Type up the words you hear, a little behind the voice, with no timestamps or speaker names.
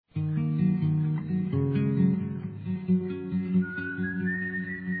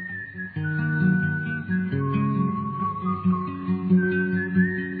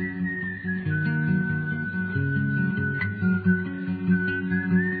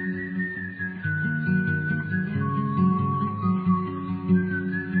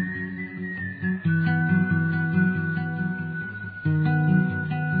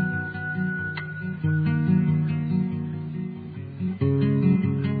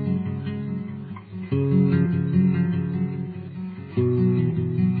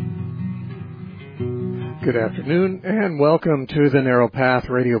Good afternoon, and welcome to the Narrow Path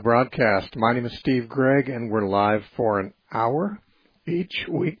radio broadcast. My name is Steve Gregg, and we're live for an hour each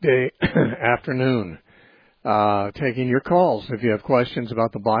weekday afternoon, taking your calls. If you have questions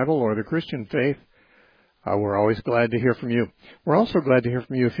about the Bible or the Christian faith, we're always glad to hear from you. We're also glad to hear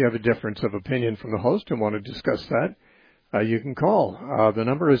from you if you have a difference of opinion from the host and want to discuss that. You can call. The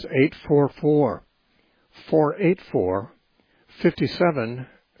number is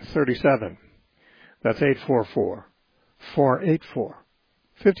 844-484-5737. That's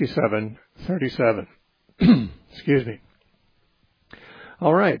 844-484-5737. Excuse me.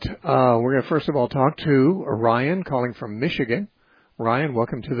 All right. We're going to first of all talk to Ryan calling from Michigan. Ryan,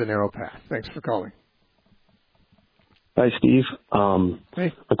 welcome to the Narrow Path. Thanks for calling. Hi, Steve.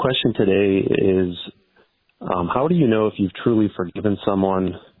 Hey. The question today is, how do you know if you've truly forgiven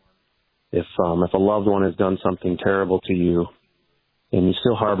someone if a loved one has done something terrible to you and you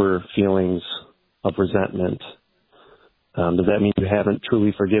still harbor feelings of resentment? Does that mean you haven't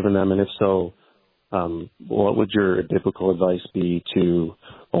truly forgiven them? And if so, what would your biblical advice be to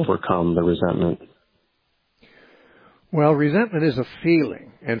overcome the resentment? Well, resentment is a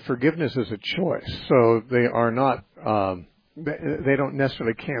feeling, and forgiveness is a choice. So they are not, they don't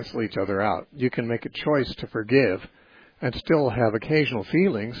necessarily cancel each other out. You can make a choice to forgive and still have occasional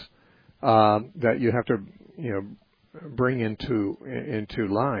feelings that you have to, bring into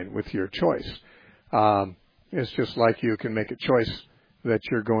line with your choice. It's just like you can make a choice that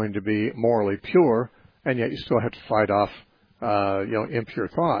you're going to be morally pure, and yet you still have to fight off, impure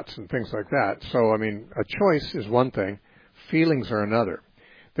thoughts and things like that. So, a choice is one thing. Feelings are another.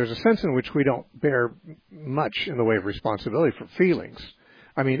 There's a sense in which we don't bear much in the way of responsibility for feelings.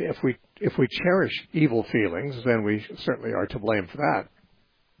 If we cherish evil feelings, then we certainly are to blame for that.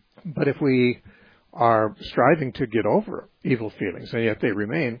 But if we are striving to get over evil feelings, and yet they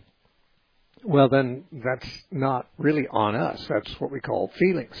remain, well, then that's not really on us. That's what we call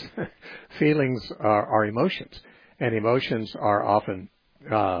feelings. Feelings are emotions, and emotions are often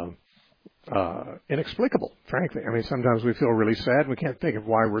inexplicable, frankly. Sometimes we feel really sad. We can't think of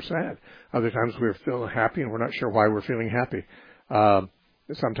why we're sad. Other times we're feeling happy, and we're not sure why we're feeling happy.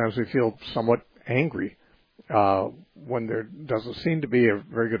 Sometimes we feel somewhat angry when there doesn't seem to be a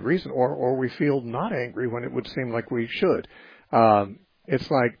very good reason, or we feel not angry when it would seem like we should.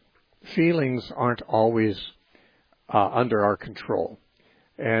 It's like feelings aren't always under our control.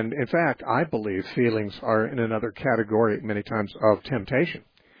 And in fact, I believe feelings are in another category many times of temptation.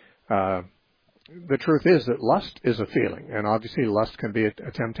 The truth is that lust is a feeling, and obviously lust can be a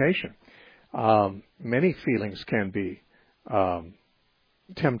temptation. Many feelings can be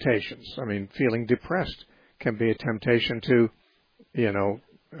temptations. Feeling depressed can be a temptation to,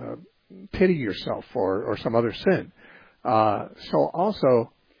 pity yourself or some other sin. So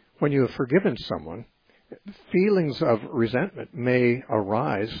also, when you have forgiven someone, feelings of resentment may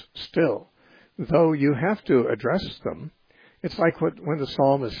arise still, though you have to address them. It's like when the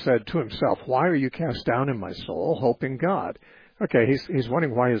psalmist said to himself, "Why are you cast down in my soul? Hope in God." Okay, he's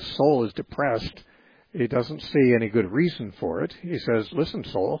wondering why his soul is depressed. He doesn't see any good reason for it. He says, "Listen,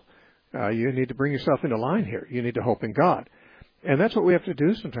 soul, you need to bring yourself into line here. You need to hope in God." And that's what we have to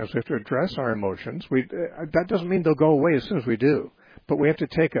do sometimes. We have to address our emotions. That doesn't mean they'll go away as soon as we do. But we have to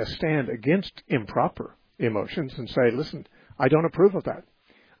take a stand against improper emotions and say, listen, I don't approve of that.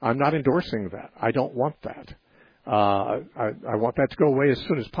 I'm not endorsing that. I don't want that. I want that to go away as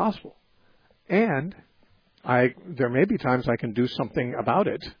soon as possible. And there may be times I can do something about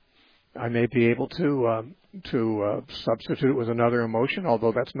it. I may be able to substitute it with another emotion,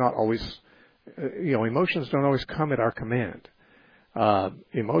 although that's not always, emotions don't always come at our command.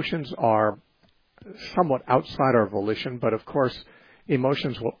 Emotions are somewhat outside our volition, but of course,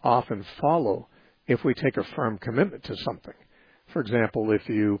 emotions will often follow if we take a firm commitment to something. For example, if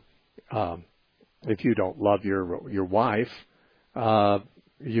you don't love your wife,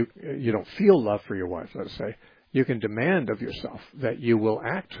 you don't feel love for your wife, let's say, you can demand of yourself that you will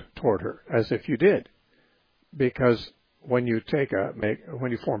act toward her as if you did, because when you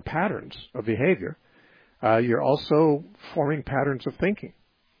form patterns of behavior, you're also forming patterns of thinking,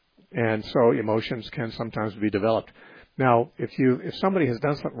 and so emotions can sometimes be developed. Now, if somebody has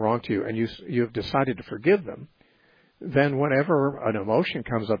done something wrong to you and you've decided to forgive them, then whenever an emotion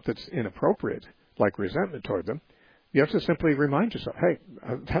comes up that's inappropriate, like resentment toward them, you have to simply remind yourself, hey,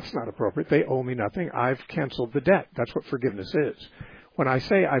 that's not appropriate. They owe me nothing. I've canceled the debt. That's what forgiveness is. When I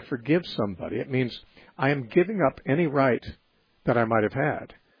say I forgive somebody, it means I am giving up any right that I might have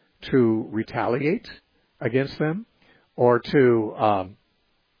had to retaliate against them or to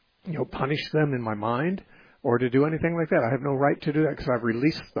punish them in my mind or to do anything like that. I have no right to do that because I've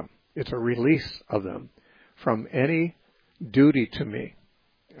released them. It's a release of them. from any duty to me.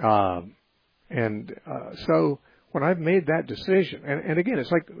 So when I've made that decision, and again,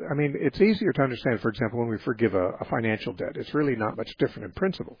 it's like, I mean, it's easier to understand, for example, when we forgive a financial debt. It's really not much different in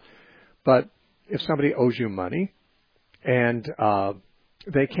principle. But if somebody owes you money and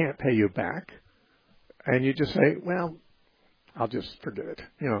they can't pay you back, and you just say, well, I'll just forgive it.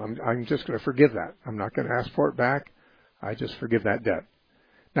 You know, I'm just going to forgive that. I'm not going to ask for it back. I just forgive that debt.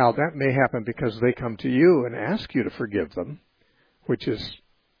 Now, that may happen because they come to you and ask you to forgive them, which is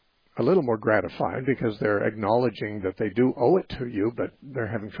a little more gratifying because they're acknowledging that they do owe it to you, but they're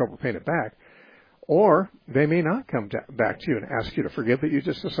having trouble paying it back. Or they may not come back to you and ask you to forgive, but you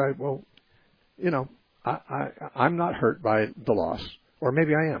just decide, well, you know, I'm not hurt by the loss. Or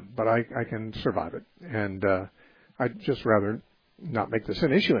maybe I am, but I can survive it. And I'd just rather not make this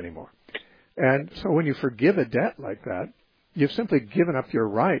an issue anymore. And so when you forgive a debt like that, you've simply given up your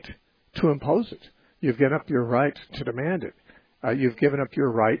right to impose it. You've given up your right to demand it. You've given up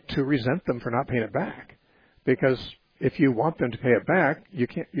your right to resent them for not paying it back. Because if you want them to pay it back, you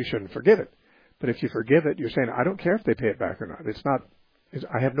shouldn't forgive it. But if you forgive it, you're saying, I don't care if they pay it back or not.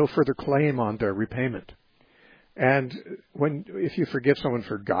 I have no further claim on their repayment. And if you forgive someone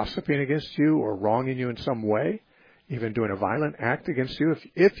for gossiping against you or wronging you in some way, even doing a violent act against you,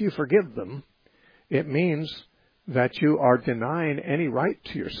 if you forgive them, it means that you are denying any right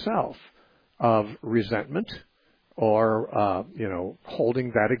to yourself of resentment or,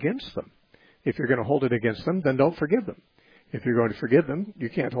 holding that against them. If you're going to hold it against them, then don't forgive them. If you're going to forgive them, you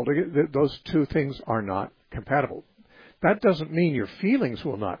can't hold it. Those two things are not compatible. That doesn't mean your feelings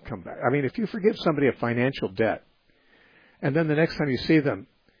will not come back. I mean, if you forgive somebody a financial debt, and then the next time you see them,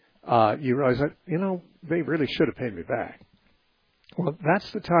 you realize that, they really should have paid me back. Well,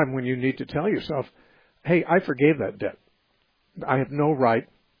 that's the time when you need to tell yourself, hey, I forgave that debt. I have no right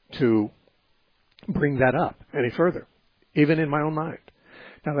to bring that up any further, even in my own mind.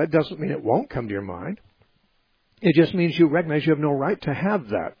 Now, that doesn't mean it won't come to your mind. It just means you recognize you have no right to have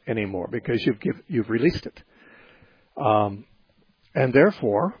that anymore because you've released it. And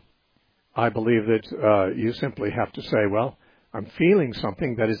therefore, I believe that you simply have to say, well, I'm feeling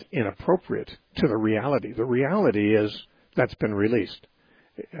something that is inappropriate to the reality. The reality is that's been released.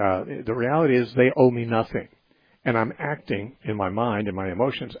 The reality is they owe me nothing. And I'm acting in my mind and my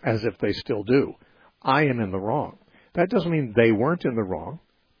emotions as if they still do. I am in the wrong. That doesn't mean they weren't in the wrong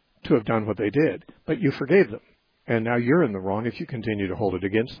to have done what they did, but you forgave them. And now you're in the wrong if you continue to hold it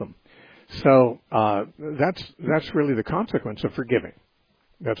against them. So that's really the consequence of forgiving.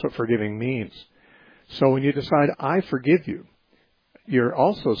 That's what forgiving means. So when you decide, I forgive you, you're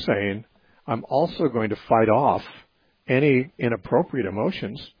also saying, I'm also going to fight off any inappropriate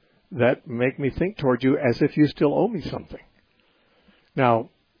emotions that make me think toward you as if you still owe me something. Now,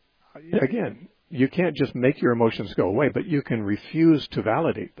 again, you can't just make your emotions go away, but you can refuse to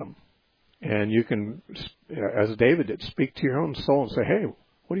validate them. And you can, as David did, speak to your own soul and say, hey,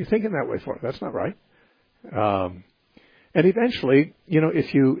 what are you thinking that way for? That's not right. And eventually,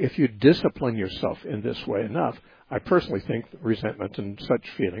 if you discipline yourself in this way enough, I personally think resentment and such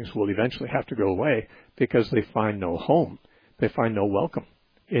feelings will eventually have to go away because they find no home. They find no welcome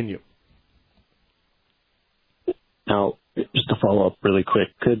in you. Now, just to follow up really quick,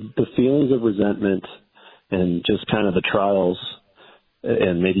 could the feelings of resentment and just kind of the trials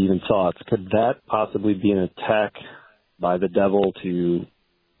and maybe even thoughts, could that possibly be an attack by the devil to,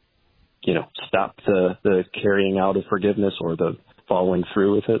 stop the carrying out of forgiveness or the following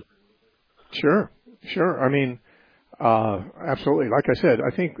through with it? Sure. I mean, absolutely. Like I said,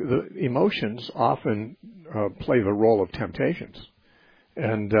 I think the emotions often play the role of temptations.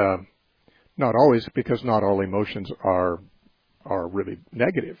 And not always, because not all emotions are really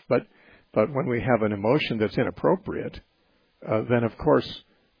negative. But when we have an emotion that's inappropriate, then of course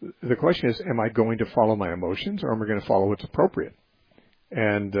the question is, am I going to follow my emotions or am I going to follow what's appropriate?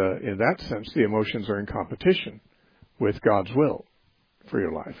 And in that sense, the emotions are in competition with God's will for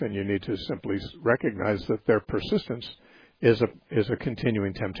your life, and you need to simply recognize that their persistence is a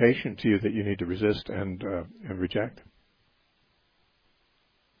continuing temptation to you that you need to resist and reject.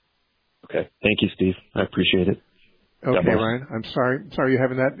 Okay, thank you, Steve. I appreciate it. Okay, Ryan. I'm sorry you're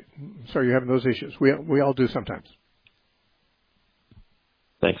having that. Sorry you're having those issues. We all do sometimes.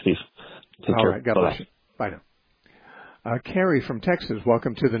 Thanks, Steve. Take all care. Right. God bless you. Bye now. Carrie from Texas,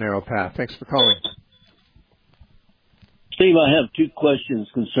 welcome to the Narrow Path. Thanks for calling. Steve, I have two questions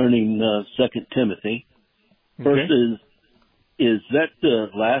concerning 2 Timothy. First is that the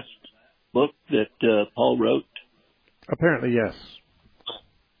last book that Paul wrote? Apparently, yes.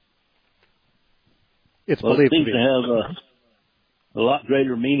 It's well, believed it seems to be. to have a lot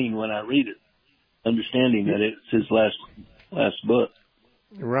greater meaning when I read it. understanding that it's his last book.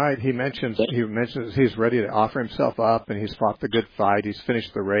 Right. He mentions he's ready to offer himself up, and he's fought the good fight. He's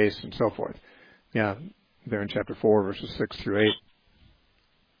finished the race, and so forth. Yeah, there in chapter 4, verses 6 through 8.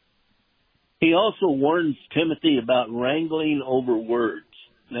 He also warns Timothy about wrangling over words.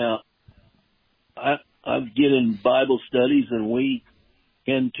 Now, I get in Bible studies, and we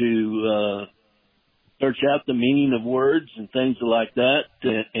tend to search out the meaning of words and things like that,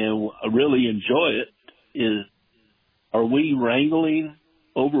 and I really enjoy it. Are we wrangling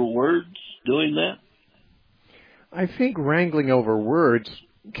over words doing that? I think wrangling over words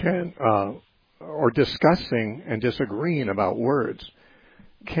or discussing and disagreeing about words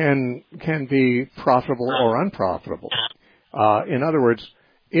can be profitable or unprofitable. In other words,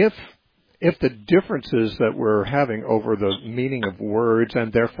 if the differences that we're having over the meaning of words,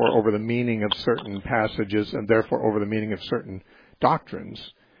 and therefore over the meaning of certain passages, and therefore over the meaning of certain doctrines,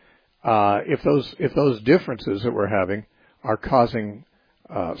 if those differences that we're having are causing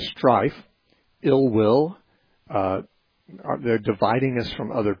strife, ill will, they're dividing us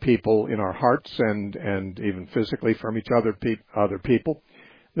from other people in our hearts and even physically from other people,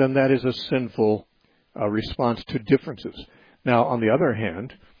 then that is a sinful response to differences. Now, on the other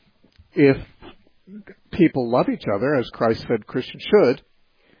hand, if people love each other, as Christ said Christians should,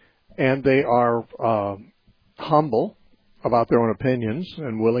 and they are humble about their own opinions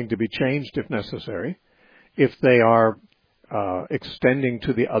and willing to be changed if necessary, if they are extending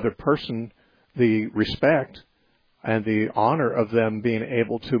to the other person the respect and the honor of them being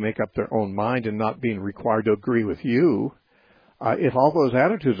able to make up their own mind and not being required to agree with you, if all those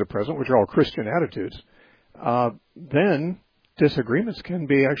attitudes are present, which are all Christian attitudes, then disagreements can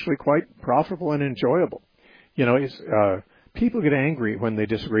be actually quite profitable and enjoyable. You know, people get angry when they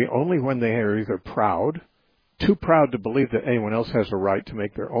disagree only when they are either too proud to believe that anyone else has a right to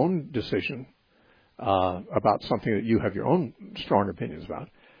make their own decision about something that you have your own strong opinions about,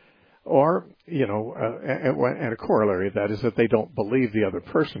 or, you know, and a corollary of that is that they don't believe the other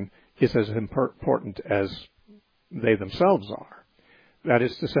person is as important as they themselves are. That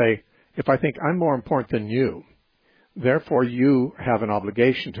is to say, if I think I'm more important than you, therefore you have an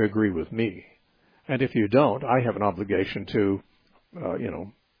obligation to agree with me. And if you don't, I have an obligation to,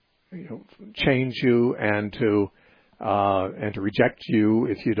 change you and to reject you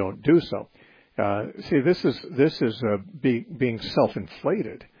if you don't do so. See, this is being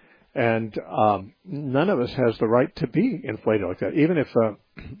self-inflated, and none of us has the right to be inflated like that. Even if a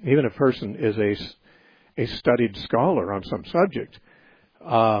person is a studied scholar on some subject,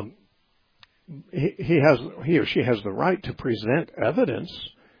 he or she has the right to present evidence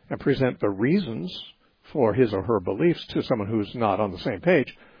and present the reasons for his or her beliefs to someone who's not on the same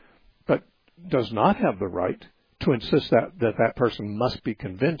page, but does not have the right to insist that person must be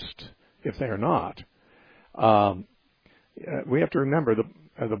convinced if they are not. We have to remember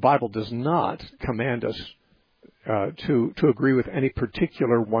the Bible does not command us to agree with any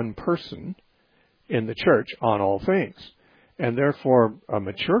particular one person in the church on all things. And therefore, a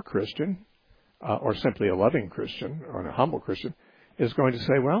mature Christian, or simply a loving Christian, or a humble Christian, is going to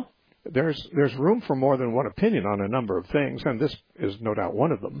say, well, there's room for more than one opinion on a number of things, and this is no doubt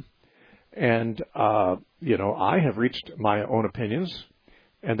one of them. And, I have reached my own opinions,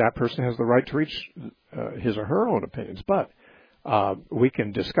 and that person has the right to reach his or her own opinions. But we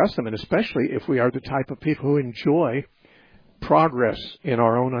can discuss them, and especially if we are the type of people who enjoy progress in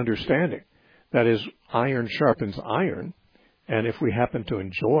our own understanding. That is, iron sharpens iron, and if we happen to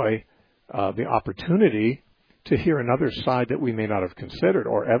enjoy the opportunity to hear another side that we may not have considered,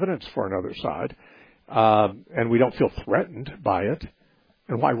 or evidence for another side, and we don't feel threatened by it,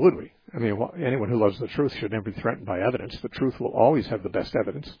 and why would we? I mean, anyone who loves the truth should never be threatened by evidence. The truth will always have the best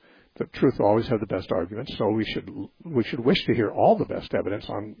evidence. The truth will always have the best arguments. So we should wish to hear all the best evidence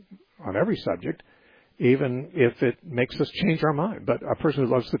on every subject, even if it makes us change our mind. But a person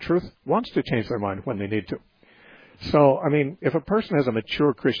who loves the truth wants to change their mind when they need to. So, I mean, if a person has a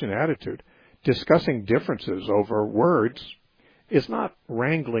mature Christian attitude, discussing differences over words is not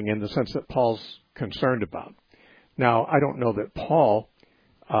wrangling in the sense that Paul's concerned about. Now, I don't know that Paul,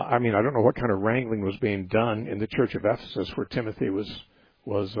 I don't know what kind of wrangling was being done in the church of Ephesus where Timothy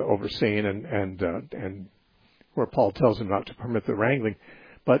was overseen and where Paul tells him not to permit the wrangling.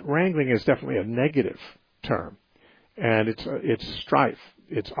 But wrangling is definitely a negative term, and it's strife,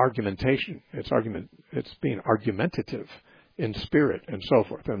 it's argumentation, it's being argumentative in spirit and so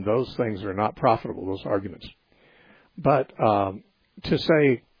forth, and those things are not profitable, those arguments. But to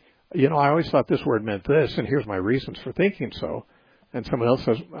say, I always thought this word meant this, and here's my reasons for thinking so, and someone else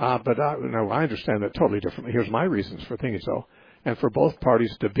says, I understand that totally differently. Here's my reasons for thinking so, and for both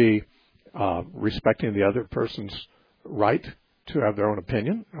parties to be respecting the other person's right to have their own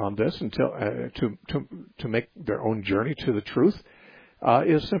opinion on this until to make their own journey to the truth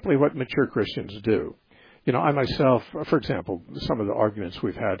is simply what mature Christians do. You know, I myself, for example, some of the arguments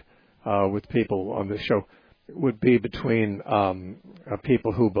we've had with people on this show would be between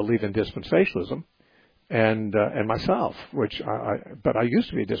people who believe in dispensationalism and myself, but I used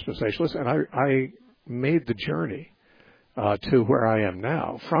to be a dispensationalist, and I made the journey to where I am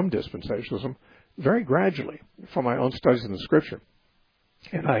now from dispensationalism very gradually from my own studies in the Scripture.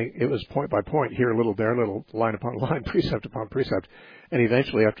 And it was point by point, here a little, there a little, line upon line, precept upon precept, and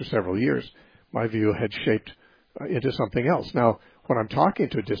eventually, after several years, my view had shaped into something else. Now, when I'm talking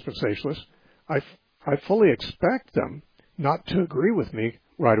to a dispensationalist, I fully expect them not to agree with me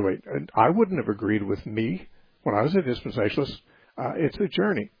right away. And I wouldn't have agreed with me when I was a dispensationalist. It's a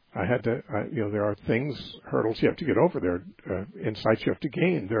journey. I had to, there are things, hurdles you have to get over. There are insights you have to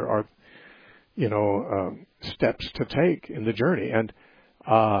gain. There are, steps to take in the journey. And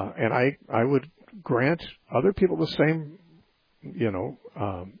I would grant other people the same,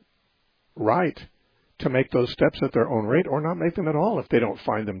 right to make those steps at their own rate, or not make them at all if they don't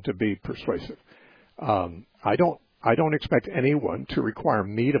find them to be persuasive. I don't expect anyone to require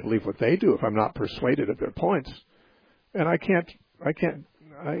me to believe what they do if I'm not persuaded of their points, and I can't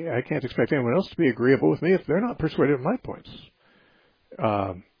expect anyone else to be agreeable with me if they're not persuaded of my points.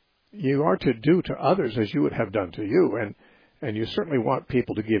 You are to do to others as you would have done to you, and you certainly want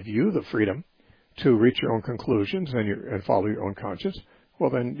people to give you the freedom to reach your own conclusions and follow your own conscience.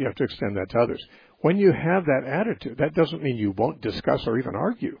 Well, then you have to extend that to others. When you have that attitude, that doesn't mean you won't discuss or even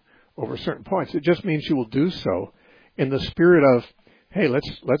argue over certain points. It just means you will do so in the spirit of, hey, let's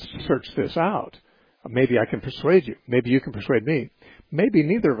search this out. Maybe I can persuade you. Maybe you can persuade me. Maybe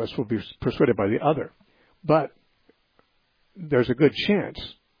neither of us will be persuaded by the other. But there's a good chance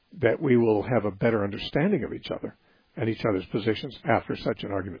that we will have a better understanding of each other and each other's positions after such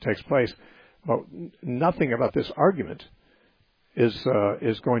an argument takes place. But nothing about this argument is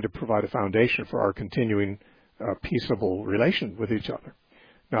going to provide a foundation for our continuing peaceable relation with each other.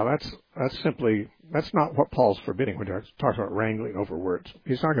 Now, that's not what Paul's forbidding when he talks about wrangling over words.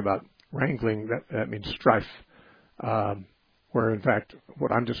 He's talking about wrangling, that means strife, where in fact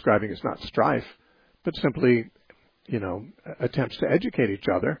what I'm describing is not strife, but simply, attempts to educate each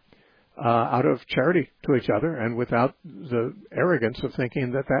other out of charity to each other and without the arrogance of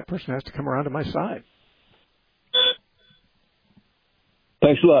thinking that person has to come around to my side.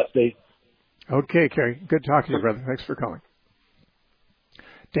 Thanks a lot, Steve. Okay, Kerry. Good talking to you, brother. Thanks for calling.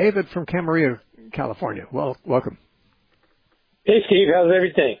 David from Camarillo, California. Well, welcome. Hey, Steve. How's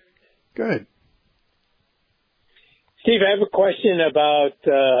everything? Good. Steve, I have a question about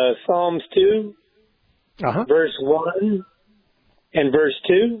Psalms 2, verse 1 and verse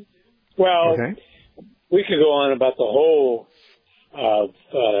 2. Well, okay. We could go on about the whole of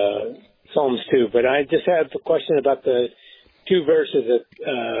Psalms 2, but I just have a question about the two verses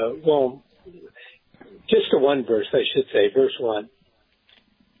just the one verse, I should say, verse 1.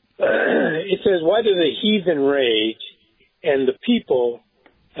 It says, why do the heathen rage and the people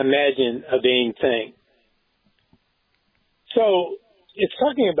imagine a vain thing? So it's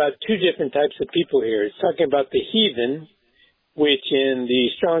talking about two different types of people here. It's talking about the heathen, which in the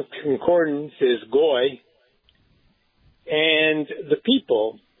Strong's Concordance is goy, and the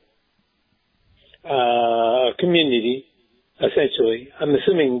people, community, essentially. I'm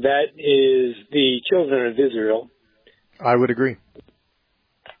assuming that is the children of Israel. I would agree.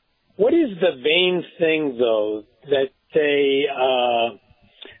 What is the vain thing, though, that they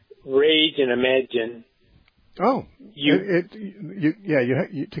rage and imagine? Oh,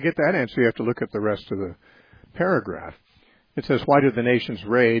 to get that answer, you have to look at the rest of the paragraph. It says, why do the nations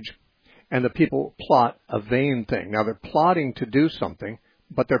rage and the people plot a vain thing? Now, they're plotting to do something,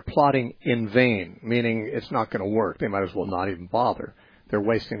 but they're plotting in vain, meaning it's not going to work. They might as well not even bother. They're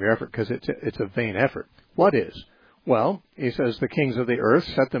wasting their effort because it's a vain effort. What is? Well, he says, the kings of the earth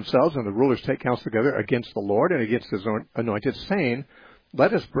set themselves and the rulers take counsel together against the Lord and against his anointed, saying,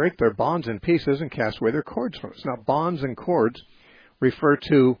 let us break their bonds in pieces and cast away their cords from us. Now, bonds and cords refer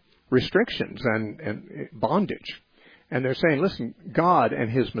to restrictions and bondage. And they're saying, listen, God and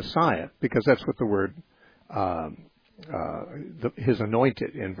his Messiah, because that's what the word, his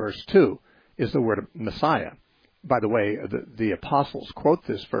anointed in verse 2 is the word Messiah. By the way, the apostles quote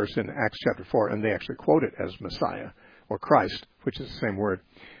this verse in Acts chapter 4, and they actually quote it as Messiah or Christ, which is the same word.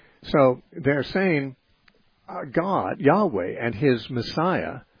 So they're saying God, Yahweh, and his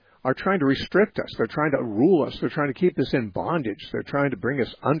Messiah are trying to restrict us. They're trying to rule us. They're trying to keep us in bondage. They're trying to bring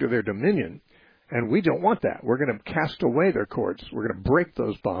us under their dominion. And we don't want that. We're going to cast away their cords. We're going to break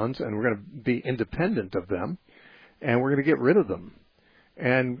those bonds, and we're going to be independent of them, and we're going to get rid of them.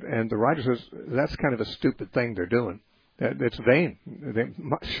 And the writer says that's kind of a stupid thing they're doing. It's vain. They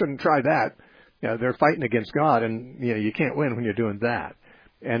shouldn't try that. They're fighting against God, and you can't win when you're doing that.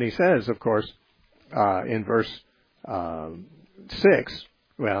 And he says, of course, in verse 6,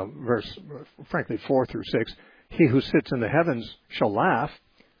 frankly 4 through 6, he who sits in the heavens shall laugh.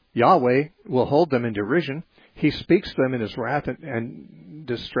 Yahweh will hold them in derision. He speaks them in his wrath and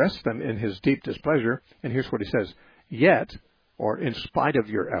distress them in his deep displeasure. And here's what he says: yet, or in spite of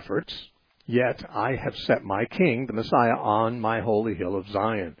your efforts, yet I have set my king, the Messiah, on my holy hill of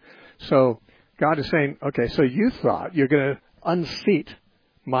Zion. So God is saying, okay, so you thought you're going to unseat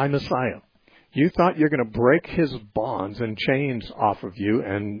my Messiah. You thought you're going to break his bonds and chains off of you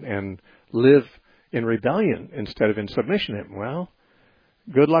and live in rebellion instead of in submission to him. Well,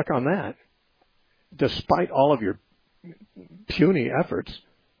 good luck on that. Despite all of your puny efforts,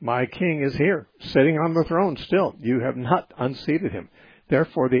 my king is here, sitting on the throne still. You have not unseated him.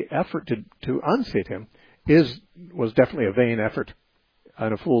 Therefore, the effort to unseat him was definitely a vain effort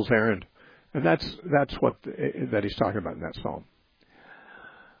and a fool's errand. And that's what that he's talking about in that psalm.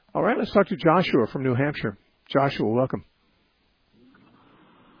 All right, let's talk to Joshua from New Hampshire. Joshua, welcome.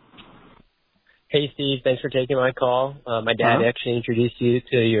 Hey, Steve. Thanks for taking my call. My dad actually introduced you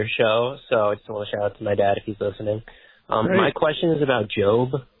to your show, so I just want to shout out to my dad if he's listening. My question is about Job.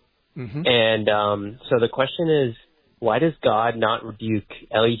 Mm-hmm. And so the question is, why does God not rebuke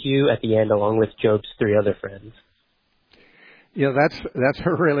Elihu at the end along with Job's 3 other friends? That's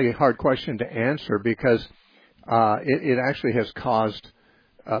a really hard question to answer because it actually has caused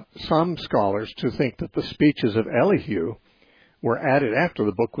some scholars to think that the speeches of Elihu were added after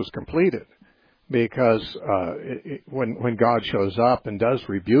the book was completed. Because when God shows up and does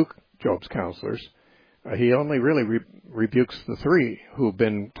rebuke Job's counselors, he only really rebukes the 3 who've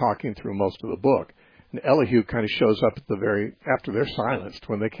been talking through most of the book. And Elihu kind of shows up after they're silenced,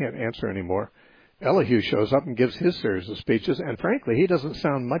 when they can't answer anymore. Elihu shows up and gives his series of speeches, and frankly, he doesn't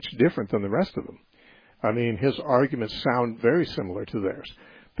sound much different than the rest of them. I mean, his arguments sound very similar to theirs.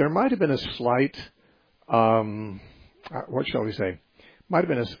 There might have been a slight, what shall we say? Might have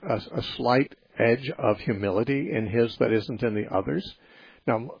been a slight edge of humility in his that isn't in the others.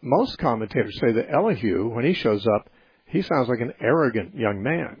 Now, most commentators say that Elihu, when he shows up, he sounds like an arrogant young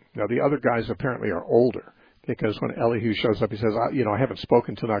man. Now, the other guys apparently are older, because when Elihu shows up, he says, I haven't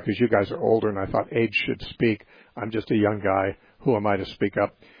spoken till now because you guys are older, and I thought age should speak. I'm just a young guy. Who am I to speak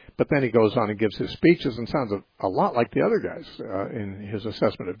up? But then he goes on and gives his speeches and sounds a lot like the other guys in his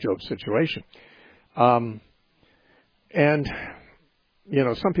assessment of Job's situation. And,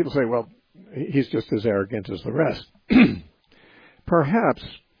 some people say, well, he's just as arrogant as the rest. Perhaps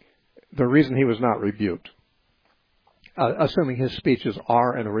the reason he was not rebuked, assuming his speeches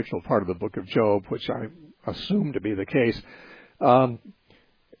are an original part of the book of Job, which I assume to be the case,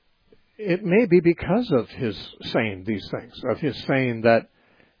 it may be because of his saying these things, of his saying that,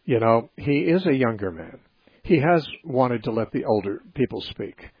 he is a younger man. He has wanted to let the older people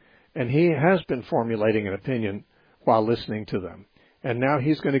speak, and he has been formulating an opinion while listening to them. And now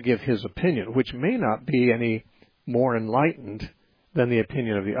he's going to give his opinion, which may not be any more enlightened than the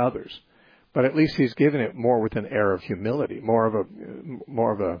opinion of the others. But at least he's given it more with an air of humility, more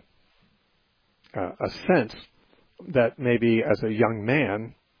of a sense that maybe as a young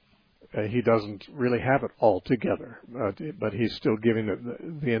man, he doesn't really have it all together, but he's still giving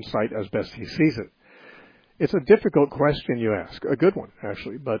the insight as best he sees it. It's a difficult question you ask, a good one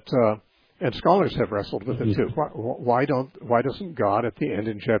actually, but and scholars have wrestled with it too. Why doesn't God at the end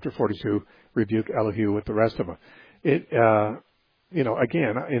in chapter 42 rebuke Elihu with the rest of them?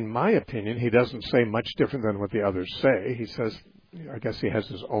 Again, in my opinion, he doesn't say much different than what the others say. He says, I guess he has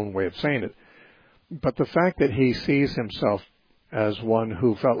his own way of saying it. But the fact that he sees himself as one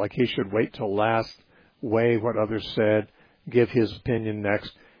who felt like he should wait till last, weigh what others said, give his opinion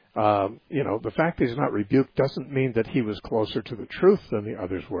next, the fact that he's not rebuked doesn't mean that he was closer to the truth than the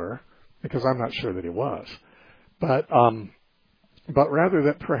others were, because I'm not sure that he was. But rather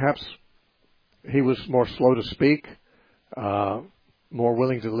that perhaps he was more slow to speak, more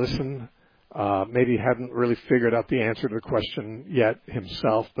willing to listen, maybe hadn't really figured out the answer to the question yet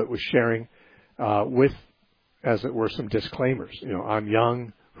himself, but was sharing with, as it were, some disclaimers. I'm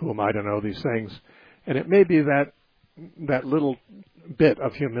young, who am I to know these things? And it may be that little bit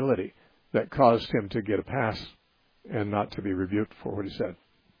of humility that caused him to get a pass and not to be rebuked for what he said.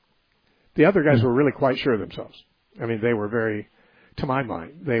 The other guys were really quite sure of themselves. I mean, they were to my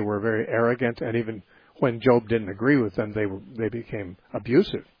mind, they were very arrogant, and even when Job didn't agree with them, they became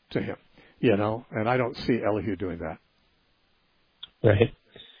abusive to him. and I don't see Elihu doing that. Right.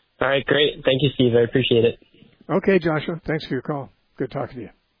 All right, great. Thank you, Steve. I appreciate it. Okay, Joshua. Thanks for your call. Good talking to you.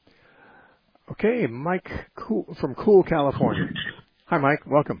 Okay, Mike from Cool, California. Hi, Mike.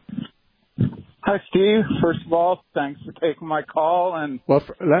 Welcome. Hi, Steve. First of all, thanks for taking my call. And let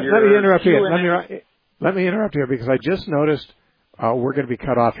me interrupt you. Let me interrupt you because I just noticed we're going to be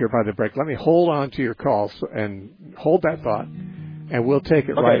cut off here by the break. Let me hold on to your call and hold that thought, and we'll take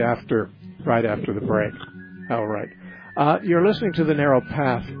it right after the break. All right. You're listening to the Narrow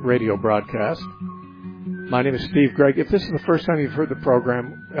Path radio broadcast. My name is Steve Gregg. If this is the first time you've heard the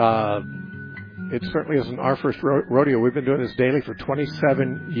program, it certainly isn't our first rodeo. We've been doing this daily for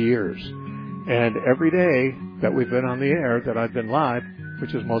 27 years. And every day that we've been on the air, that I've been live,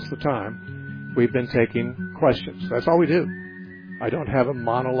 which is most of the time, we've been taking questions. That's all we do. I don't have a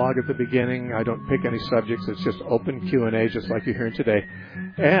monologue at the beginning. I don't pick any subjects. It's just open Q&A, just like you're hearing today.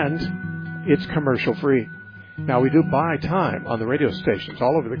 And it's commercial free. Now, we do buy time on the radio stations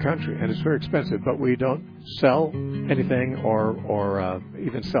all over the country, and it's very expensive, but we don't sell anything or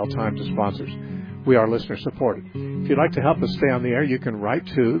even sell time to sponsors. We are listener supported. If you'd like to help us stay on the air, you can write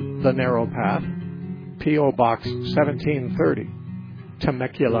to The Narrow Path, P.O. Box 1730,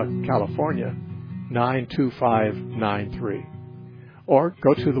 Temecula, California, 92593. Or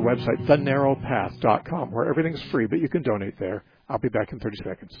go to the website, thenarrowpath.com, where everything's free, but you can donate there. I'll be back in 30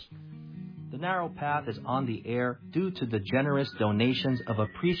 seconds. The Narrow Path is on the air due to the generous donations of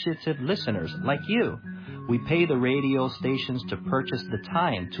appreciative listeners like you. We pay the radio stations to purchase the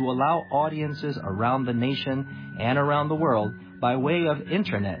time to allow audiences around the nation and around the world by way of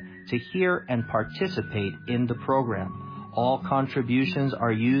internet to hear and participate in the program. All contributions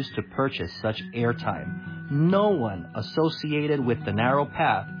are used to purchase such airtime. No one associated with the Narrow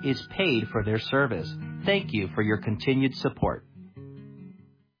Path is paid for their service. Thank you for your continued support.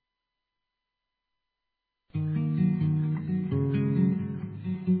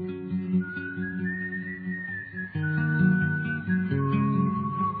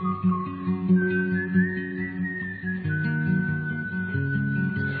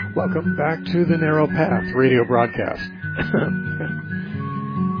 Welcome back to the Narrow Path radio broadcast.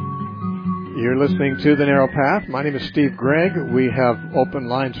 You're listening to the Narrow Path. My name is Steve Gregg. We have open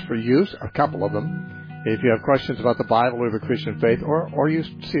lines for you, a couple of them. If you have questions about the Bible or the Christian faith, or you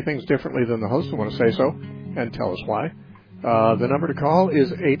see things differently than the host and want to say so, and tell us why, the number to call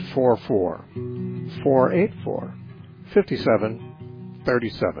is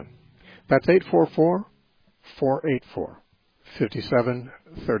 844-484-5737. That's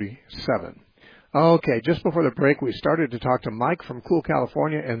 844-484-5737. Okay, just before the break, we started to talk to Mike from Cool,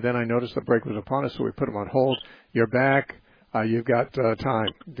 California, and then I noticed the break was upon us, so we put him on hold. You're back. You've got time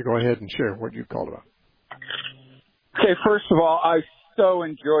to go ahead and share what you called about. Okay, first of all, I so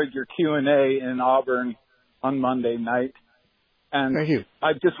enjoyed your Q&A in Auburn on Monday night. And thank you.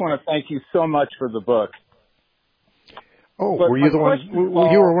 I just want to thank you so much for the book. Oh, but were you the one?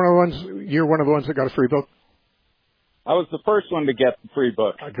 You're one of the ones that got a free book? I was the first one to get the free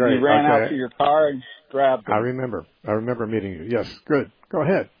book. Great. You ran out to your car and grabbed it. I remember meeting you. Yes, good. Go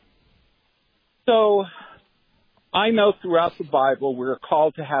ahead. So, I know throughout the Bible we're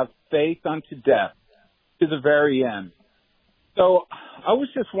called to have faith unto death, to the very end. So, I was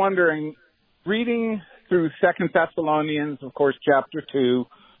just wondering, reading through 2 Thessalonians, of course, chapter 2,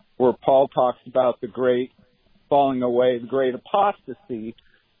 where Paul talks about the great falling away, the great apostasy,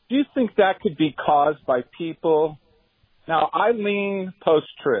 do you think that could be caused by people? Now, I lean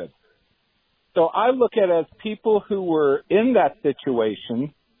post-trib. So I look at it as people who were in that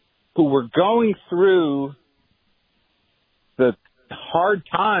situation, who were going through the hard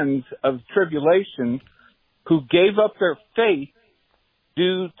times of tribulation, who gave up their faith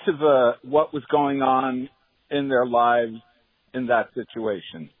due to what was going on in their lives in that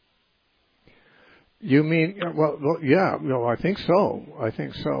situation. You mean, well, yeah, no, I think so. I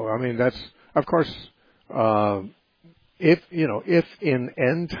mean, that's, of course, if in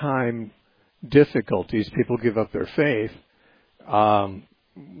end time difficulties people give up their faith,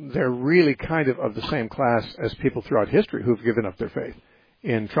 they're really kind of the same class as people throughout history who've given up their faith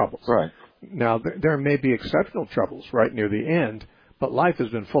in troubles. Right. Now, there may be exceptional troubles right near the end, but life has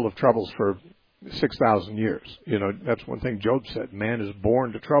been full of troubles for 6,000 years. That's one thing Job said. Man is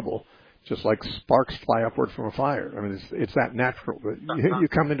born to trouble, just like sparks fly upward from a fire. I mean, it's that natural. You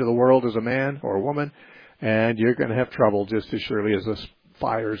come into the world as a man or a woman, and you're going to have trouble just as surely as this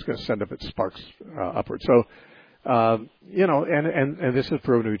fire is going to send up its sparks upward. So, and this has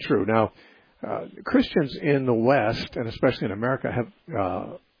proven to be true. Now, Christians in the West, and especially in America, have,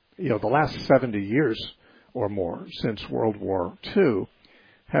 the last 70 years or more since World War II,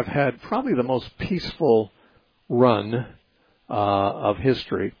 have had probably the most peaceful run of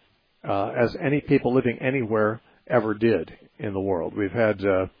history as any people living anywhere ever did in the world. We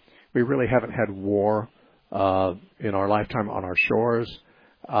really haven't had war in our lifetime on our shores.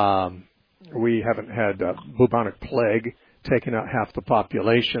 We haven't had bubonic plague taking out half the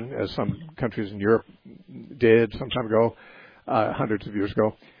population, as some countries in Europe did some time ago, hundreds of years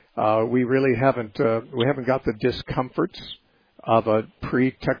ago. We really haven't got the discomforts of a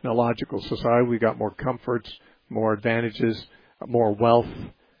pre-technological society. We got more comforts, more advantages, more wealth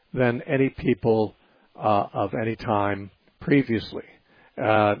than any people of any time previously.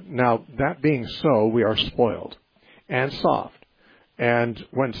 Now, that being so, we are spoiled and soft. And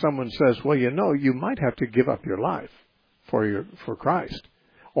when someone says, well, you might have to give up your life for Christ,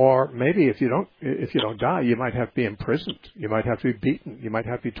 or maybe if you don't die, you might have to be imprisoned, you might have to be beaten, you might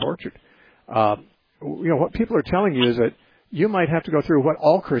have to be tortured. What people are telling you is that you might have to go through what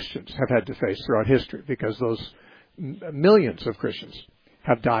all Christians have had to face throughout history, because those millions of Christians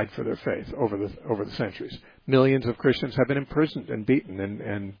have died for their faith over the centuries. Millions of Christians have been imprisoned and beaten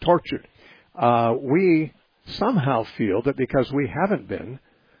and tortured. We somehow feel that because we haven't been,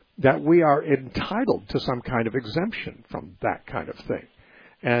 that we are entitled to some kind of exemption from that kind of thing.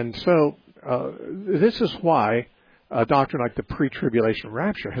 And so this is why a doctrine like the pre-tribulation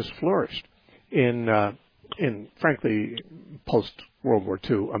rapture has flourished in frankly, post-World War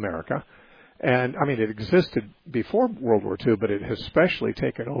II America. And, I mean, it existed before World War II, but it has especially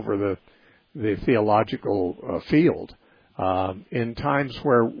taken over the theological field in times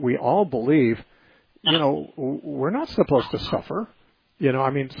where we all believe, we're not supposed to suffer.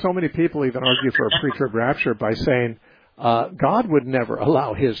 So many people even argue for a pre-trib rapture by saying God would never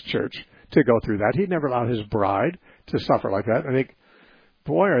allow His church to go through that. He'd never allow His bride to suffer like that. I think,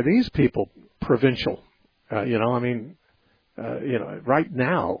 boy, are these people provincial. Right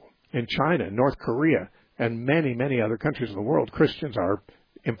now in China, North Korea, and many, many other countries in the world, Christians are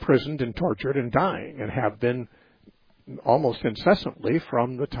imprisoned and tortured and dying, and have been almost incessantly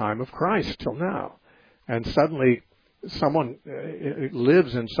from the time of Christ till now. And suddenly someone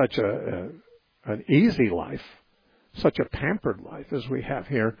lives in such an easy life, such a pampered life as we have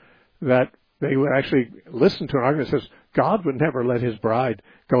here, that they would actually listen to an argument that says God would never let His bride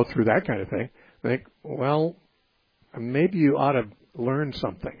go through that kind of thing. Think, well, maybe you ought to learn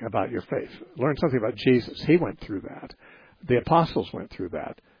something about your faith. Learn something about Jesus. He went through that. The apostles went through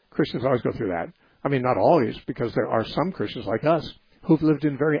that. Christians always go through that. I mean, not always, because there are some Christians like us who've lived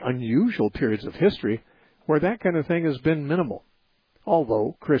in very unusual periods of history where that kind of thing has been minimal.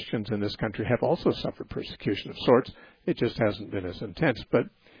 Although Christians in this country have also suffered persecution of sorts, it just hasn't been as intense. But,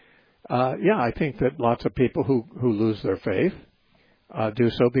 I think that lots of people who lose their faith do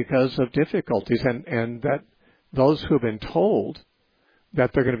so because of difficulties, and that those who've been told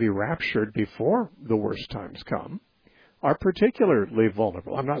that they're going to be raptured before the worst times come are particularly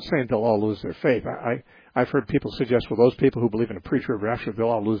vulnerable. I'm not saying they'll all lose their faith. I've heard people suggest, well, those people who believe in a pre-trib rapture, they'll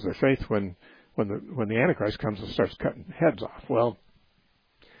all lose their faith when the Antichrist comes and starts cutting heads off. Well,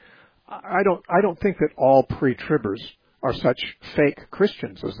 I don't think that all pre-tribbers are such fake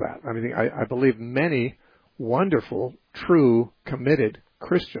Christians as that. I mean, I believe many wonderful, true, committed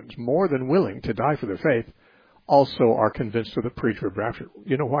Christians, more than willing to die for their faith, also are convinced of the pre-trib rapture.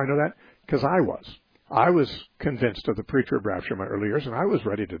 You know why I know that? Because I was convinced of the pre-trib rapture in my early years, and I was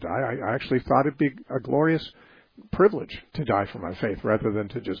ready to die. I actually thought it'd be a glorious privilege to die for my faith rather than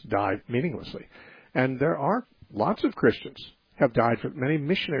to just die meaninglessly. And there are lots of Christians have died. Many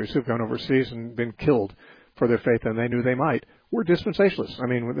missionaries who've gone overseas and been killed for their faith, and they knew they might, were dispensationalists. I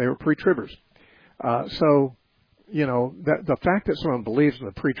mean, they were pre-tribbers. So, the fact that someone believes in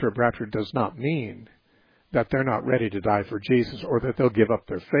the pre-trib rapture does not mean that they're not ready to die for Jesus, or that they'll give up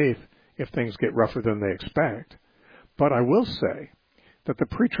their faith if things get rougher than they expect. But I will say that the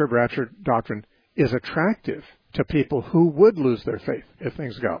pre-trib rapture doctrine is attractive to people who would lose their faith if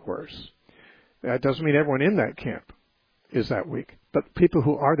things got worse. That doesn't mean everyone in that camp is that weak, but people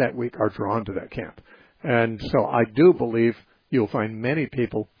who are that weak are drawn to that camp. And so I do believe you'll find many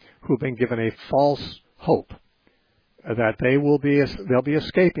people who've been given a false hope that they'll be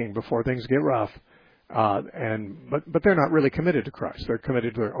escaping before things get rough. But they're not really committed to Christ. They're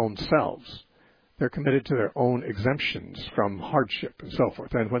committed to their own selves. They're committed to their own exemptions from hardship and so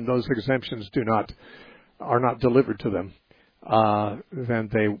forth. And when those exemptions are not delivered to them, then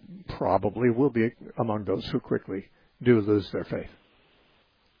they probably will be among those who quickly do lose their faith.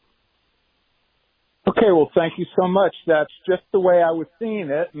 Okay, well, thank you so much. That's just the way I was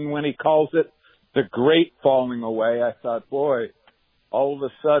seeing it. And when he calls it the great falling away, I thought, boy, all of a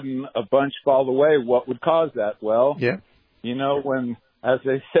sudden a bunch fall away. What would cause that? Well, yeah. When as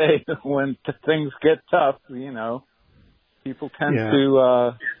they say, when things get tough, people tend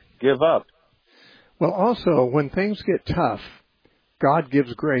to give up. Well, also, when things get tough, God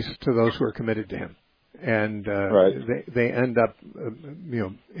gives grace to those who are committed to Him. And they end up,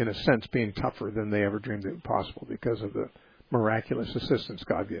 in a sense, being tougher than they ever dreamed it was possible because of the miraculous assistance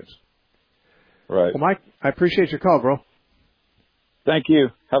God gives. Right. Well, Mike, I appreciate your call, bro. Thank you.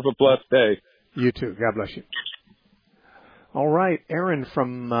 Have a blessed day. You too. God bless you. All right, Aaron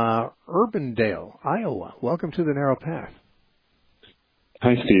from Urbandale, Iowa. Welcome to the Narrow Path.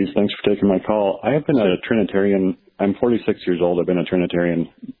 Hi, Steve. Thanks for taking my call. I have been a Trinitarian. I'm 46 years old. I've been a Trinitarian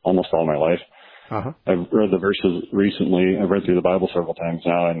almost all my life. Uh-huh. I've read the verses recently. I've read through the Bible several times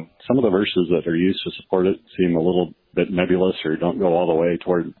now, and some of the verses that are used to support it seem a little bit nebulous or don't go all the way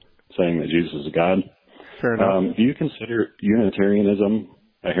toward saying that Jesus is God. Fair enough. Do you consider Unitarianism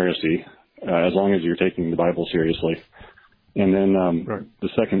a heresy, as long as you're taking the Bible seriously? And then the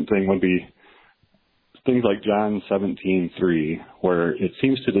second thing would be things like John 17:3, where it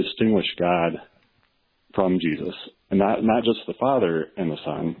seems to distinguish God from Jesus, and not just the Father and the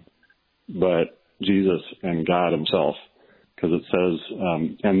Son, but Jesus and God Himself, because it says,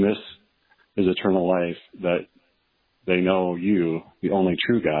 and this is eternal life, that they know you, the only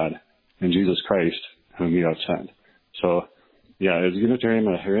true God, and Jesus Christ, whom you have sent. So, is Unitarian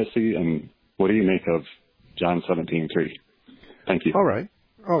a heresy, and what do you make of John 17:3? Thank you. All right.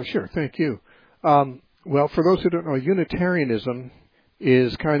 Oh, sure. Thank you. Well, for those who don't know, Unitarianism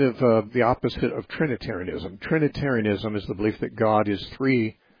is kind of the opposite of Trinitarianism. Trinitarianism is the belief that God is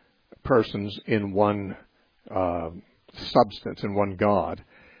three persons in one substance, in one God.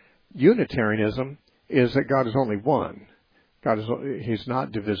 Unitarianism is that God is only one. He's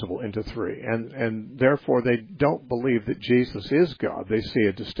not divisible into three, and therefore they don't believe that Jesus is God. They see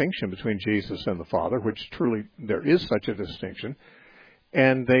a distinction between Jesus and the Father, which truly there is such a distinction,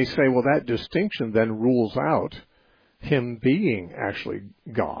 and they say, well, that distinction then rules out Him being actually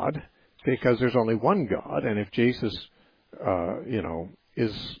God, because there's only one God, and if Jesus,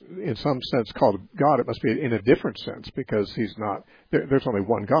 is in some sense called God, it must be in a different sense, because He's not. There's only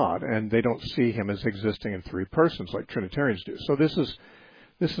one God, and they don't see Him as existing in three persons like Trinitarians do. So this is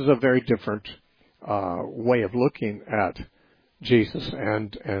a very different way of looking at Jesus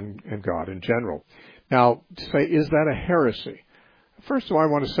and God in general. Now, to say, is that a heresy? First of all, I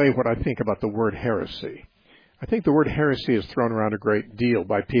want to say what I think about the word heresy. I think the word heresy is thrown around a great deal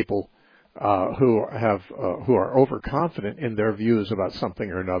by people who are overconfident in their views about something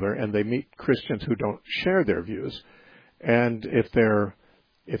or another, and they meet Christians who don't share their views. And if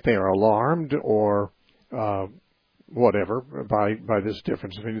they are alarmed or whatever by this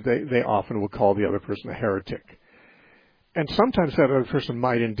difference, they often will call the other person a heretic. And sometimes that other person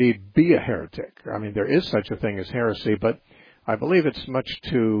might indeed be a heretic. I mean, there is such a thing as heresy, but I believe it's much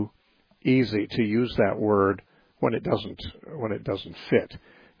too easy to use that word when it doesn't fit.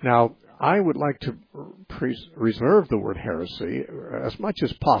 Now, I would like to reserve the word heresy as much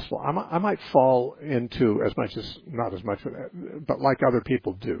as possible. I might fall into not as much, but like other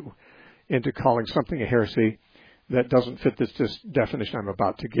people do, into calling something a heresy that doesn't fit this definition I'm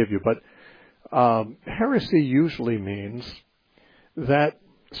about to give you. But heresy usually means that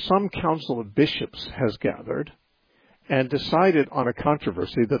some council of bishops has gathered and decided on a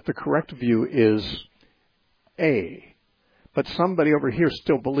controversy that the correct view is A, but somebody over here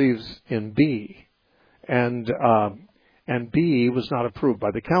still believes in B, and B was not approved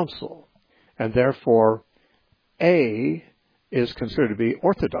by the council, and therefore A is considered to be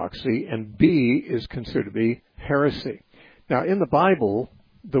orthodoxy and B is considered to be heresy. Now, in the Bible,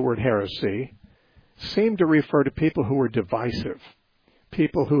 the word heresy seemed to refer to people who were divisive,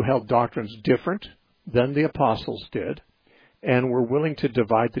 people who held doctrines different than the apostles did, and were willing to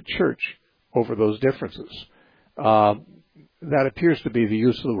divide the church over those differences. That appears to be the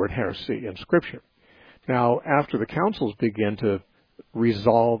use of the word heresy in Scripture. Now, after the councils began to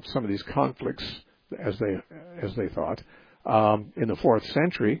resolve some of these conflicts, as they thought, in the 4th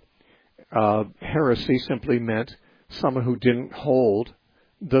century, heresy simply meant someone who didn't hold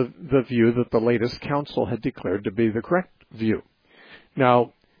the view that the latest council had declared to be the correct view.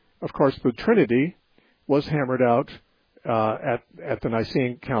 Now, of course, the Trinity was hammered out at the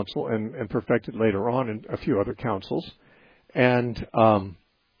Nicene Council and perfected later on in a few other councils, and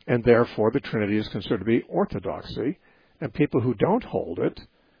therefore the Trinity is considered to be orthodoxy, and people who don't hold it,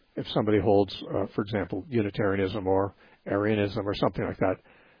 if somebody holds, for example, Unitarianism or Arianism or something like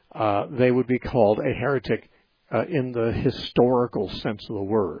that, they would be called a heretic in the historical sense of the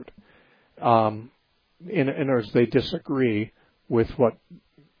word. In other words, they disagree with what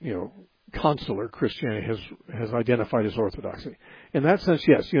consular Christianity has identified as orthodoxy. In that sense,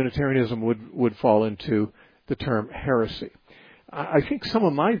 yes, Unitarianism would fall into the term heresy. I think some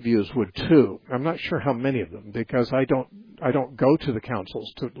of my views would too. I'm not sure how many of them, because I don't go to the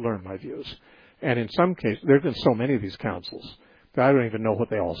councils to learn my views. And in some cases, there have been so many of these councils that I don't even know what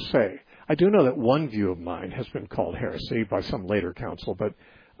they all say. I do know that one view of mine has been called heresy by some later council, but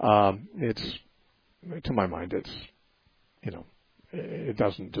it's, to my mind, it's, it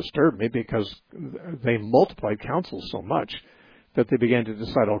doesn't disturb me, because they multiplied councils so much that they began to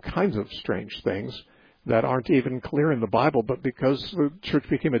decide all kinds of strange things that aren't even clear in the Bible, but because the church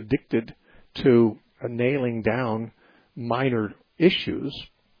became addicted to nailing down minor issues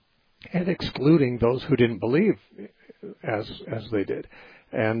and excluding those who didn't believe as they did.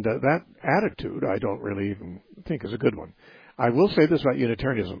 And that attitude I don't really even think is a good one. I will say this about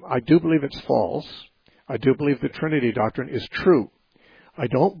Unitarianism. I do believe it's false. I do believe the Trinity doctrine is true. I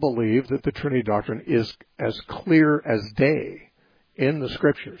don't believe that the Trinity doctrine is as clear as day in the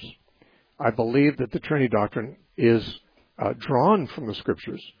Scriptures. I believe that the Trinity doctrine is drawn from the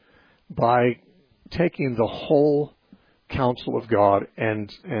Scriptures by taking the whole counsel of God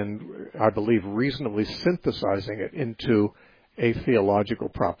and I believe reasonably synthesizing it into a theological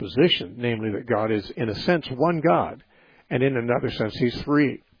proposition, namely that God is, in a sense, one God, and in another sense, He's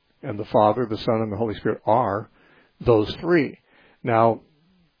three, and the Father, the Son, and the Holy Spirit are those three. Now,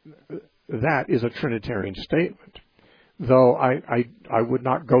 that is a Trinitarian statement, though I would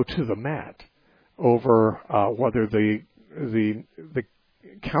not go to the mat over whether the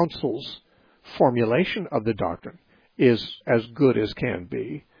council's formulation of the doctrine is as good as can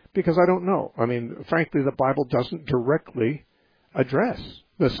be, because I don't know. I mean, frankly, the Bible doesn't directly address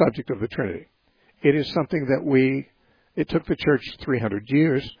the subject of the Trinity. It is something that it took the church 300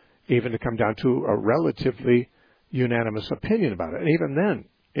 years even to come down to a relatively unanimous opinion about it. And even then,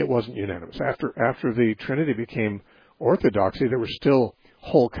 it wasn't unanimous. After the Trinity became orthodoxy, there were still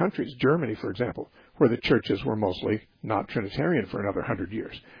whole countries, Germany, for example, where the churches were mostly not Trinitarian for another 100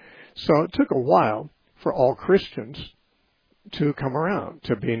 years. So it took a while for all Christians to come around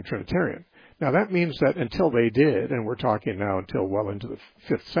to being Trinitarian. Now, that means that until they did, and we're talking now until well into the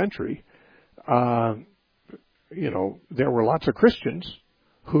 5th century, there were lots of Christians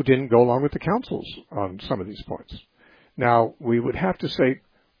who didn't go along with the councils on some of these points. Now, we'd have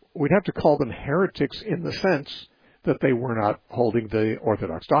to call them heretics in the sense that they were not holding the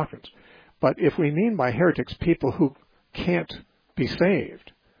Orthodox doctrines. But if we mean by heretics people who can't be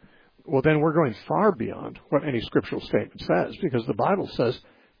saved, well, then we're going far beyond what any scriptural statement says, because the Bible says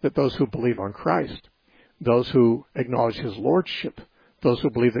that those who believe on Christ, those who acknowledge His lordship, those who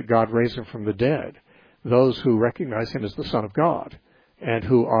believe that God raised Him from the dead, those who recognize Him as the Son of God, and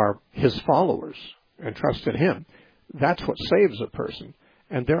who are His followers and trust in Him, that's what saves a person.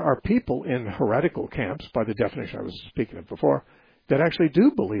 And there are people in heretical camps, by the definition I was speaking of before, that actually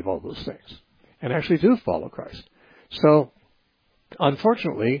do believe all those things and actually do follow Christ. So,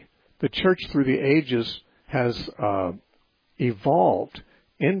 unfortunately, the church through the ages has evolved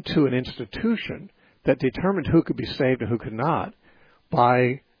into an institution that determined who could be saved and who could not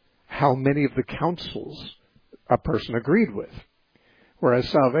by how many of the counsels a person agreed with. Whereas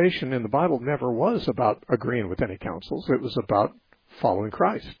salvation in the Bible never was about agreeing with any counsels. It was about following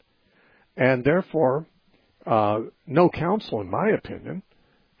Christ. And therefore, no council, in my opinion,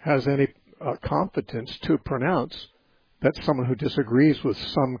 has any competence to pronounce that someone who disagrees with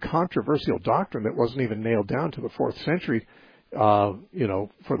some controversial doctrine that wasn't even nailed down to the 4th century,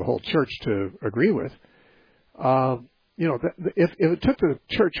 for the whole church to agree with, if it took the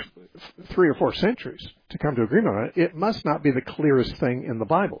church 3 or 4 centuries to come to agreement on it, it must not be the clearest thing in the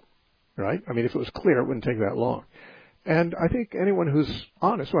Bible, right? I mean, if it was clear, it wouldn't take that long. And I think anyone who's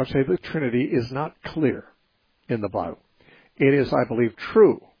honest will say the Trinity is not clear in the Bible. It is, I believe,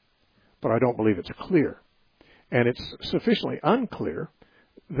 true, but I don't believe it's clear. And it's sufficiently unclear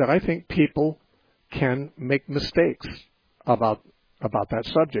that I think people can make mistakes about that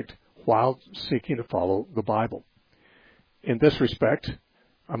subject while seeking to follow the Bible. In this respect,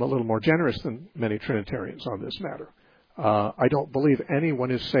 I'm a little more generous than many Trinitarians on this matter. I don't believe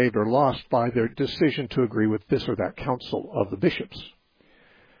anyone is saved or lost by their decision to agree with this or that council of the bishops.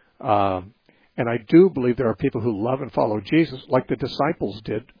 And I do believe there are people who love and follow Jesus like the disciples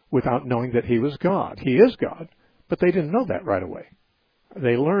did without knowing that He was God. He is God, but they didn't know that right away.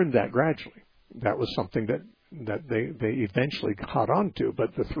 They learned that gradually. That was something that they eventually caught on to,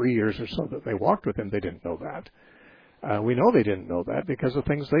 but the 3 years or so that they walked with Him, they didn't know that. We know they didn't know that because of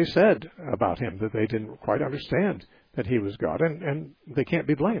things they said about Him that they didn't quite understand that He was God, and they can't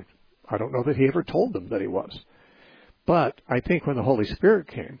be blamed. I don't know that He ever told them that He was. But I think when the Holy Spirit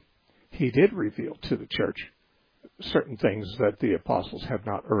came, he did reveal to the church certain things that the apostles had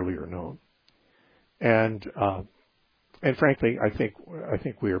not earlier known. And frankly, I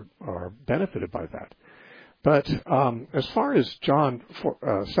think we are benefited by that. But as far as John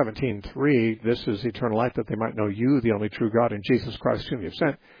 17:3, this is eternal life, that they might know you, the only true God, and Jesus Christ whom you have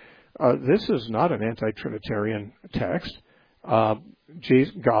sent. This is not an anti-Trinitarian text.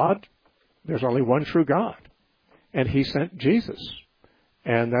 God, there's only one true God, and he sent Jesus.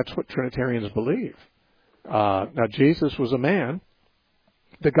 And that's what Trinitarians believe. Now, Jesus was a man,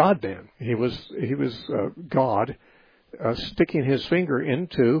 the God-man. He was God sticking his finger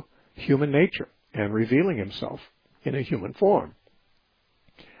into human nature and revealing himself in a human form.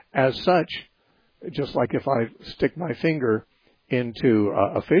 As such, just like if I stick my finger into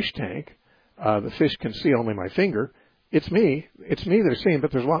a fish tank, the fish can see only my finger. It's me they're seeing,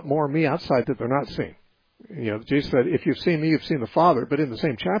 but there's a lot more of me outside that they're not seeing. Jesus said, if you've seen me, you've seen the Father. But in the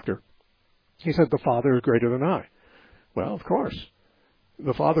same chapter, he said, the Father is greater than I. Well, of course,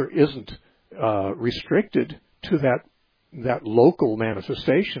 the Father isn't restricted to that local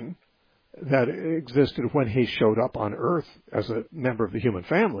manifestation that existed when he showed up on earth as a member of the human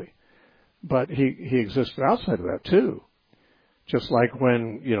family. But he existed outside of that too. Just like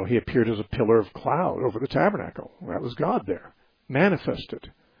when, he appeared as a pillar of cloud over the tabernacle. That was God there,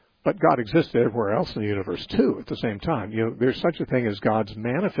 manifested. But God existed everywhere else in the universe too at the same time. There's such a thing as God's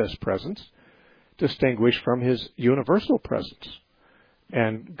manifest presence distinguished from his universal presence.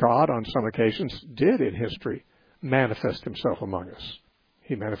 And God, on some occasions, did in history manifest himself among us.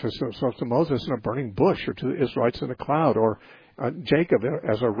 He manifested himself to Moses in a burning bush, or to the Israelites in a cloud, or Jacob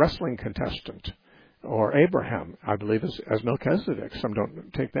as a wrestling contestant, or Abraham, I believe, as Melchizedek. Some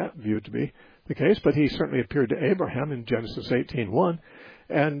don't take that view to be the case, but he certainly appeared to Abraham in Genesis 18:1,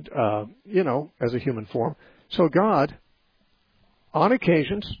 and, as a human form. So God, on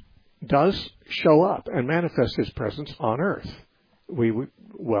occasions, does show up and manifest his presence on earth. We would,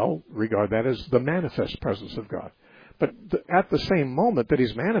 regard that as the manifest presence of God. But at the same moment that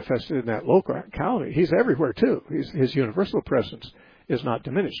he's manifested in that locality, he's everywhere too. His universal presence is not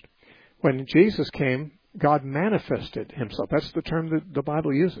diminished. When Jesus came, God manifested himself. That's the term that the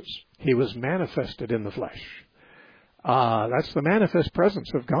Bible uses. He was manifested in the flesh. That's the manifest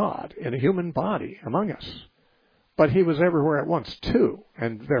presence of God in a human body among us. But he was everywhere at once too,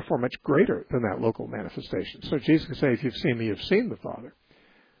 and therefore much greater than that local manifestation. So Jesus could say, if you've seen me, you've seen the Father.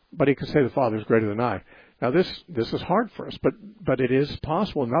 But he could say the Father is greater than I. Now this is hard for us, but it is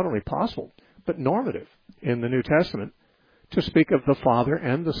possible, not only possible, but normative in the New Testament to speak of the Father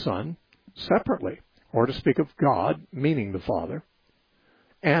and the Son separately, or to speak of God, meaning the Father,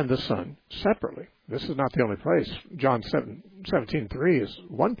 and the Son separately. This is not the only place. John 17:3 is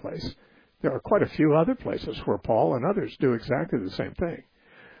one place. There are quite a few other places where Paul and others do exactly the same thing.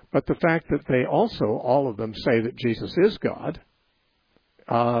 But the fact that they also, all of them, say that Jesus is God,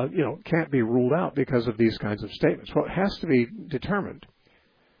 can't be ruled out because of these kinds of statements. What has to be determined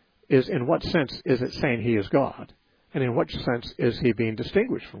is in what sense is it saying he is God, and in what sense is he being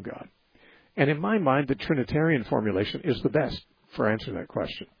distinguished from God. And in my mind, the Trinitarian formulation is the best for answering that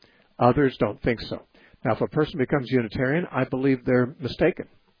question. Others don't think so. Now, if a person becomes Unitarian, I believe they're mistaken.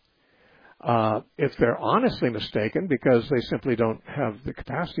 If they're honestly mistaken because they simply don't have the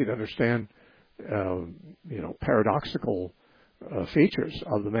capacity to understand, paradoxical features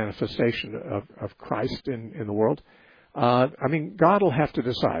of the manifestation of Christ in the world, God will have to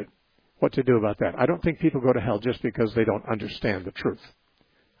decide what to do about that. I don't think people go to hell just because they don't understand the truth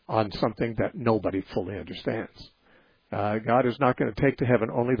on something that nobody fully understands. God is not going to take to heaven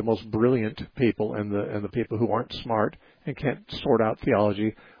only the most brilliant people and the people who aren't smart and can't sort out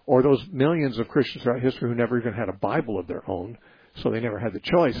theology, or those millions of Christians throughout history who never even had a Bible of their own, so they never had the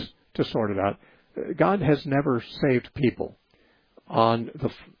choice to sort it out. God has never saved people on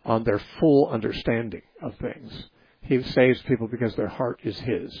their full understanding of things. He saves people because their heart is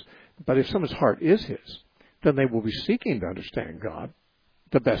his. But if someone's heart is his, then they will be seeking to understand God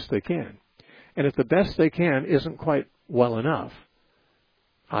the best they can. And if the best they can isn't quite well enough,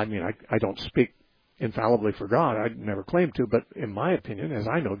 I don't speak infallibly for God. I never claim to, but in my opinion, as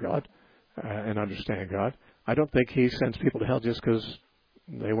I know God and understand God, I don't think he sends people to hell just because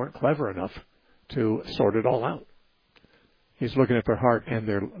they weren't clever enough to sort it all out. He's looking at their heart and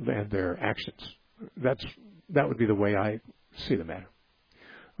their actions. That would be the way I see the matter.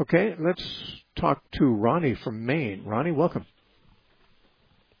 Okay, let's talk to Ronnie from Maine. Ronnie, welcome.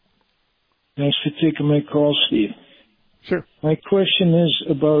 Thanks for taking my call, Steve. Sure. My question is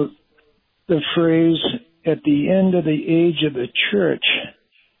about the phrase, at the end of the age of the church,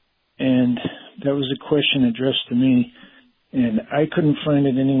 and that was a question addressed to me. and I couldn't find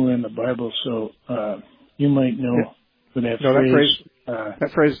it anywhere in the Bible. So you might know for that phrase.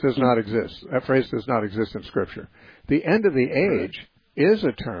 That phrase does not exist. That phrase does not exist in Scripture. The end of the age is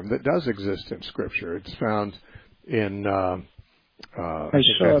a term that does exist in Scripture. It's found in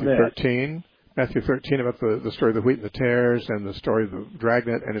Matthew 13. Matthew 13 about the story of the wheat and the tares, and the story of the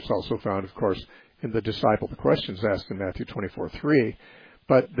dragnet, and it's also found, of course, in the disciple, the questions asked in Matthew 24:3.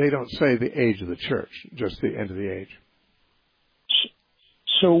 But they don't say the age of the church, just the end of the age.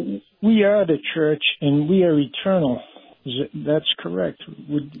 So we are the church, and we are eternal. That's correct,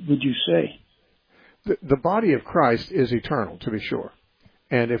 would you say? The body of Christ is eternal, to be sure.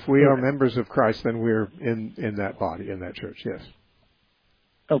 And if we are members of Christ, then we're in that body, in that church, yes.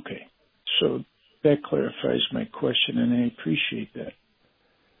 Okay. So that clarifies my question, and I appreciate that.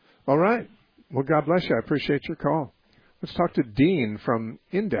 All right. Well, God bless you. I appreciate your call. Let's talk to Dean from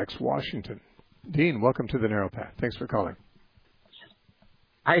Index, Washington. Dean, welcome to the Narrow Path. Thanks for calling.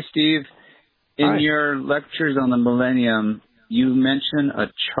 Hi, Steve. In your lectures on the millennium, you mentioned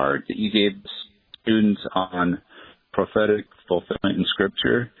a chart that you gave students on prophetic fulfillment in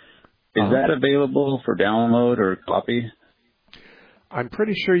Scripture. Is that available for download or copy? I'm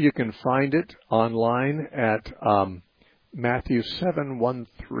pretty sure you can find it online at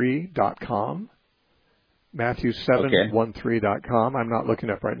Matthew713.com. Matthew713.com. I'm not looking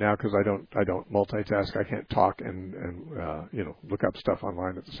up right now because I don't multitask. I can't talk and look up stuff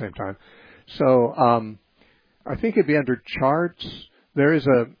online at the same time. So I think it'd be under charts. There's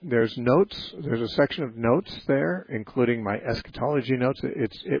notes. There's a section of notes there, including my eschatology notes.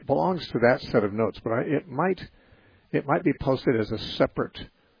 It belongs to that set of notes, but it might be posted as a separate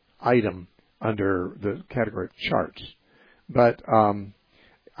item under the category of charts. But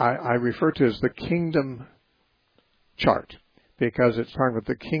I refer to it as the kingdom chart because it's talking about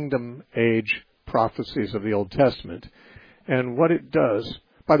the kingdom age prophecies of the Old Testament. And what it does,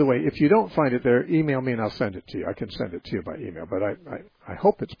 by the way, if you don't find it there, email me and I'll send it to you. I can send it to you by email, but I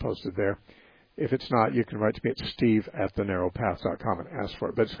hope it's posted there. If it's not, you can write to me at steve@thenarrowpath.com and ask for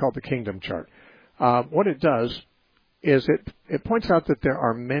it. But it's called the kingdom chart. What it does is it points out that there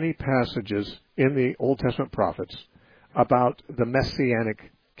are many passages in the Old Testament prophets about the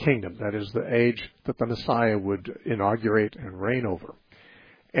Messianic kingdom, that is the age that the Messiah would inaugurate and reign over.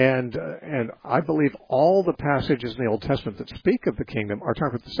 And I believe all the passages in the Old Testament that speak of the kingdom are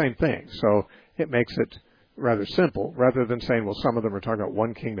talking about the same thing. So it makes it rather simple, rather than saying, well, some of them are talking about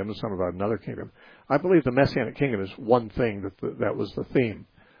one kingdom and some about another kingdom. I believe the Messianic kingdom is one thing that was the theme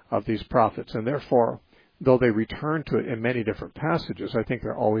of these prophets, and therefore, though they return to it in many different passages, I think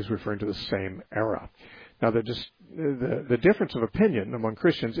they're always referring to the same era. Now, the difference of opinion among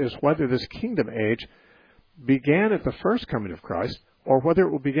Christians is whether this kingdom age began at the first coming of Christ or whether it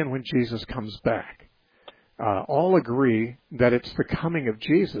will begin when Jesus comes back. All agree that it's the coming of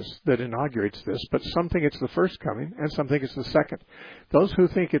Jesus that inaugurates this, but some think it's the first coming and some think it's the second. Those who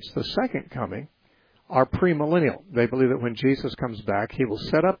think it's the second coming are premillennial. They believe that when Jesus comes back, he will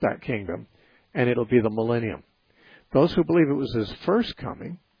set up that kingdom and it'll be the millennium. Those who believe it was his first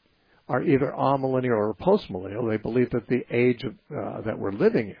coming are either amillennial or postmillennial. They believe that the age that we're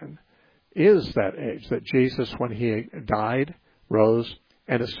living in is that age, that Jesus, when he died, rose,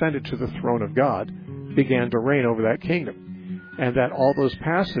 and ascended to the throne of God, began to reign over that kingdom. And that all those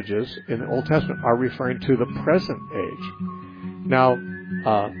passages in the Old Testament are referring to the present age. Now,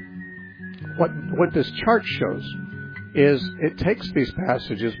 what this chart shows is it takes these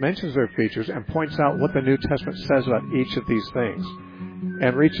passages, mentions their features, and points out what the New Testament says about each of these things,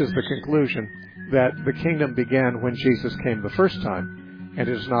 and reaches the conclusion that the kingdom began when Jesus came the first time, and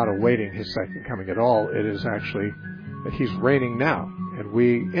is not awaiting his second coming at all. It is actually that he's reigning now, and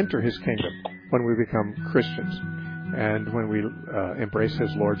we enter his kingdom when we become Christians and when we embrace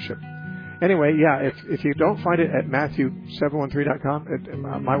his lordship. Anyway, if you don't find it at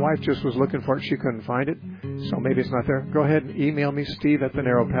Matthew713.com, my wife just was looking for it. She couldn't find it, so maybe it's not there. Go ahead and email me,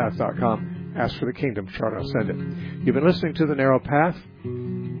 steve@thenarrowpath.com. Ask for the kingdom chart. I'll send it. You've been listening to The Narrow Path.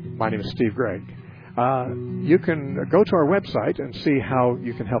 My name is Steve Gregg. You can go to our website and see how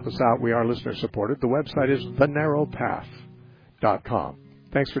you can help us out. We are listener supported. The website is thenarrowpath.com.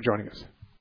 Thanks for joining us.